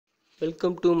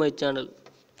Welcome to my channel.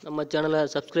 நம்ம சேனலை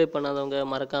subscribe பண்ணாதவங்க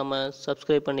மறக்காமல்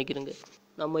சப்ஸ்கிரைப் பண்ணிக்கிறங்க.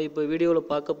 நம்ம இப்போ வீடியோவில்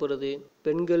பார்க்க போகிறது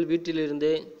பெண்கள்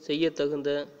வீட்டிலிருந்தே செய்ய தகுந்த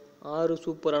 6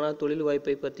 சூப்பரான தொழில்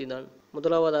வாய்ப்பை பற்றி தான்.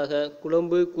 முதலாவதாக,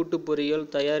 குழம்பு கூட்டு பொரியல்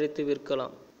தயாரித்து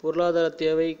விற்கலாம். பொருளாதார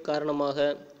தேவை காரணமாக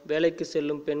வேலைக்கு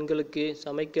செல்லும் பெண்களுக்கு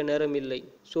சமைக்க நேரம் இல்லை.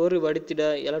 சோறு வடித்திட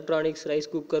எலக்ட்ரானிக்ஸ்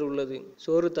ரைஸ் குக்கர் உள்ளது.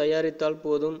 சோறு தயாரித்தால்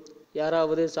போதும்,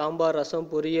 யாராவது சாம்பார், ரசம்,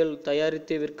 பொரியல்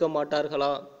தயாரித்து விற்க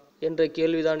மாட்டார்களா என்ற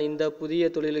கேள்விதான் இந்த புதிய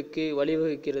தொழிலுக்கு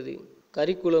வழிவகுக்கிறது.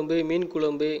 கறிக்குழம்பு, மீன்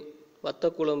குழம்பு,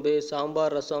 வத்தக்குழம்பு,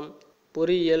 சாம்பார், ரசம்,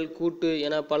 பொரியல், கூட்டு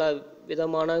என பல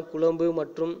விதமான குழம்பு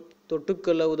மற்றும்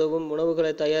தொட்டுக்கொள்ள உதவும்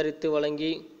உணவுகளை தயாரித்து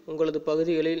வழங்கி உங்களது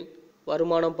பகுதிகளில்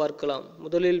வருமானம் பார்க்கலாம்.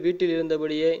 முதலில் வீட்டில்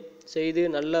இருந்தபடியே செய்து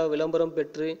நல்ல விளம்பரம்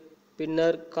பெற்று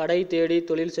பின்னர் கடை தேடி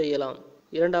தொழில் செய்யலாம்.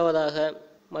 இரண்டாவதாக,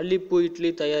 மல்லிப்பூ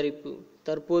இட்லி தயாரிப்பு.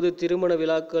 தற்போது திருமண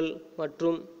விழாக்கள்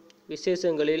மற்றும்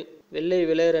விசேஷங்களில் வெள்ளை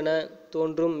விளையரென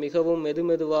தோன்றும், மிகவும்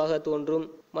மெதுவாக தோன்றும்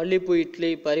மல்லிப்பூ இட்லி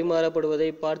பரிமாறப்படுவதை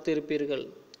பார்த்து இருப்பீர்கள்.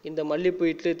 இந்த மல்லிப்பூ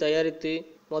இட்லி தயாரித்து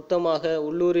மொத்தமாக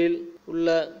உள்ளூரில் உள்ள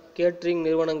கேட்ரிங்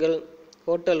நிறுவனங்கள்,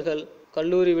 ஹோட்டல்கள்,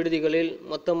 கல்லூரி விடுதிகளில்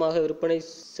மொத்தமாக விற்பனை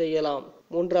செய்யலாம்.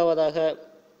 மூன்றாவதாக,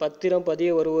 பத்திரம் பதிய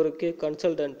வருவோருக்கு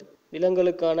கன்சல்டன்ட்.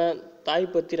 நிலங்களுக்கான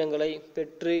தாய் பத்திரங்களை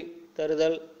பெற்று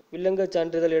தருதல், வில்லங்கச்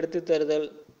சான்றிதழ் எடுத்து தருதல்,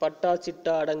 பட்டா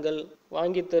சிட்டா அடங்கல்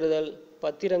வாங்கி தருதல்,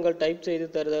 பத்திரங்கள் டைப் செய்து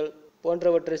தருதல்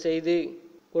போன்றவற்றை செய்து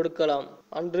கொடுக்கலாம்.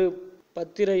 அன்று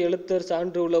பத்திர எழுத்தர்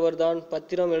சான்று உள்ளவர்தான்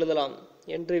பத்திரம் எழுதலாம்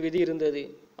என்று விதி இருந்தது.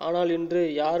 ஆனால் இன்று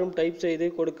யாரும் டைப் செய்து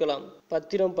கொடுக்கலாம்.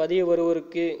 பத்திரம் பதிய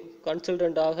வருவோருக்கு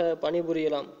கன்சல்டன்டாக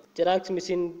பணிபுரியலாம். ஜெராக்ஸ்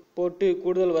மிஷின் போட்டு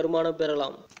கூடுதல் வருமானம்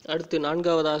பெறலாம். அடுத்து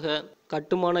நான்காவதாக,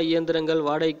 கட்டுமான இயந்திரங்கள்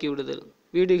வாடகைக்கு விடுதல்.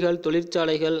 வீடுகள்,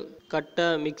 தொழிற்சாலைகள் கட்ட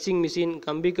மிக்சிங் மிஷின்,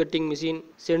 கம்பி கட்டிங் மிஷின்,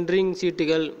 சென்ட்ரிங்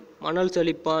சீட்டுகள், மணல்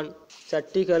சலிப்பான்,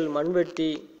 சட்டிகள்,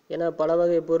 மண்வெட்டி என பல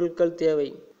வகை பொருட்கள் தேவை.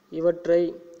 இவற்றை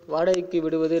வாடகைக்கு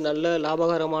விடுவது நல்ல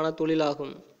லாபகரமான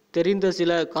தொழிலாகும். தெரிந்த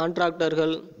சில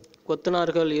கான்ட்ராக்டர்கள்,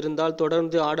 கொத்தனார்கள் இருந்தால்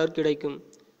தொடர்ந்து ஆர்டர் கிடைக்கும்.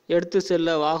 எடுத்து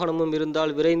செல்ல வாகனமும்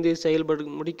இருந்தால் விரைந்து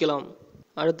முடிக்கலாம்.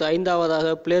 அடுத்து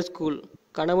ஐந்தாவதாக, பிளே ஸ்கூல்.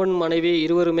 கணவன் மனைவி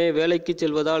இருவருமே வேலைக்கு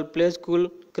செல்வதால் பிளே ஸ்கூல்,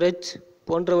 கிரச்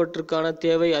போன்றவற்றுக்கான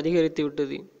தேவை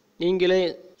அதிகரித்துவிட்டது. நீங்களே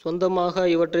சொந்தமாக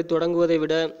இவற்றை தொடங்குவதை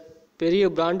விட பெரிய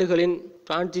பிராண்டுகளின்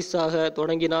பிரான்ச்சைஸாக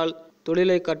தொடங்கினால்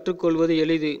தொழிலை கற்றுக்கொள்வது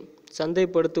எளிது,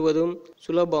 சந்தைப்படுத்துவதும்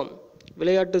சுலபம்.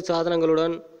 விளையாட்டு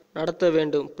சாதனங்களுடன் நடத்த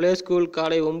வேண்டும். பிளே ஸ்கூல்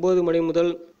காலை 9 மணி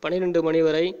முதல் 12 மணி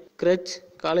வரை, கிரச்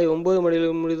காலை 9 மணி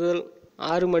முதல்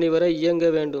 6 மணி வரை இயங்க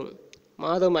வேண்டும்.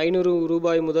 மாதம் 500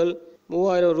 ரூபாய் முதல்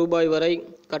 3000 ரூபாய் வரை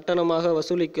கட்டணமாக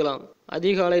வசூலிக்கலாம்.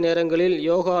 அதிகாலை நேரங்களில்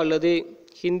யோகா அல்லது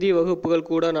ஹிந்தி வகுப்புகள்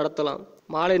கூட நடத்தலாம்.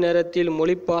 மாலை நேரத்தில்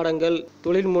மொழி பாடங்கள்,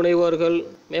 தொழில் முனைவோர்கள்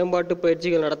மேம்பாட்டு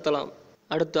பயிற்சிகள் நடத்தலாம்.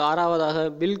 அடுத்து ஆறாவதாக,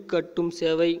 பில் கட்டும்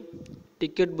சேவை,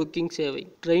 டிக்கெட் புக்கிங் சேவை.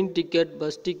 ட்ரெயின் டிக்கெட்,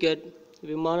 பஸ் டிக்கெட்,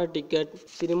 விமான ticket,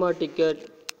 cinema ticket,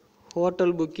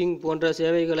 hotel booking போன்ற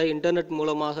சேவைகளை இன்டர்நெட்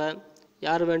மூலமாக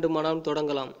யார் வேண்டுமானாலும்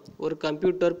தொடங்கலாம். ஒரு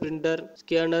computer, printer,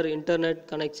 scanner, internet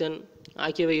connection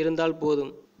ஆகியவை இருந்தால்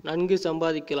போதும், நன்கு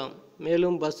சம்பாதிக்கலாம்.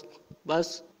 மேலும்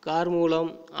பஸ், கார் மூலம்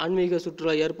ஆன்மீக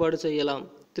சுற்றுலா ஏற்பாடு செய்யலாம்.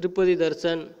 திருப்பதி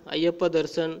தர்சன், ஐயப்ப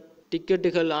தர்சன்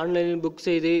டிக்கெட்டுகள் ஆன்லைனில் புக்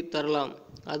செய்து தரலாம்.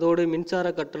 அதோடு மின்சார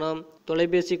கட்டணம்,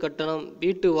 தொலைபேசி கட்டணம்,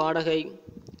 வீட்டு வாடகை,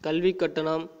 கல்வி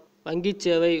கட்டணம், வங்கி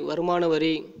சேவை, வருமான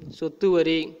வரி, சொத்து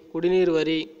வரி, குடிநீர்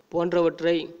வரி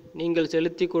போன்றவற்றை நீங்கள்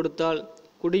செலுத்தி கொடுத்தால்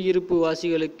குடியிருப்பு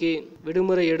வாசிகளுக்கு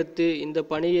விடுமுறை எடுத்து இந்த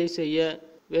பணியை செய்ய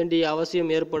வேண்டிய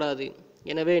அவசியம் ஏற்படாது.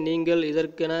 எனவே நீங்கள்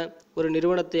இதற்கென ஒரு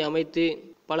நிறுவனத்தை அமைத்து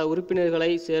பல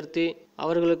உறுப்பினர்களை சேர்த்து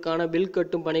அவர்களுக்கான பில்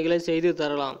கட்டும் பணிகளை செய்து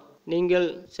தரலாம். நீங்கள்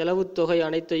செலவு தொகை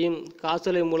அனைத்தையும்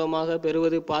காசோலை மூலமாக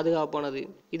பெறுவது பாதுகாப்பானது.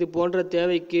 இது போன்ற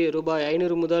தேவைக்கு ரூபாய்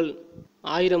 500 முதல்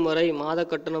 1000 வரை மாத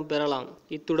கட்டணம் பெறலாம்.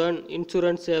 இத்துடன்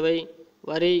இன்சூரன்ஸ் சேவை,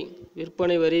 வரி,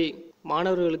 விற்பனை வரி,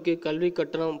 மாணவர்களுக்கு கல்வி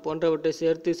கட்டணம் போன்றவற்றை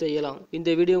சேர்த்து செய்யலாம்.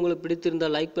 இந்த வீடியோ உங்களுக்கு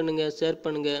பிடித்திருந்தால் லைக் பண்ணுங்கள், ஷேர்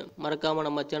பண்ணுங்கள், மறக்காமல்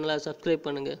நம்ம சேனலை சப்ஸ்கிரைப்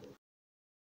பண்ணுங்கள்.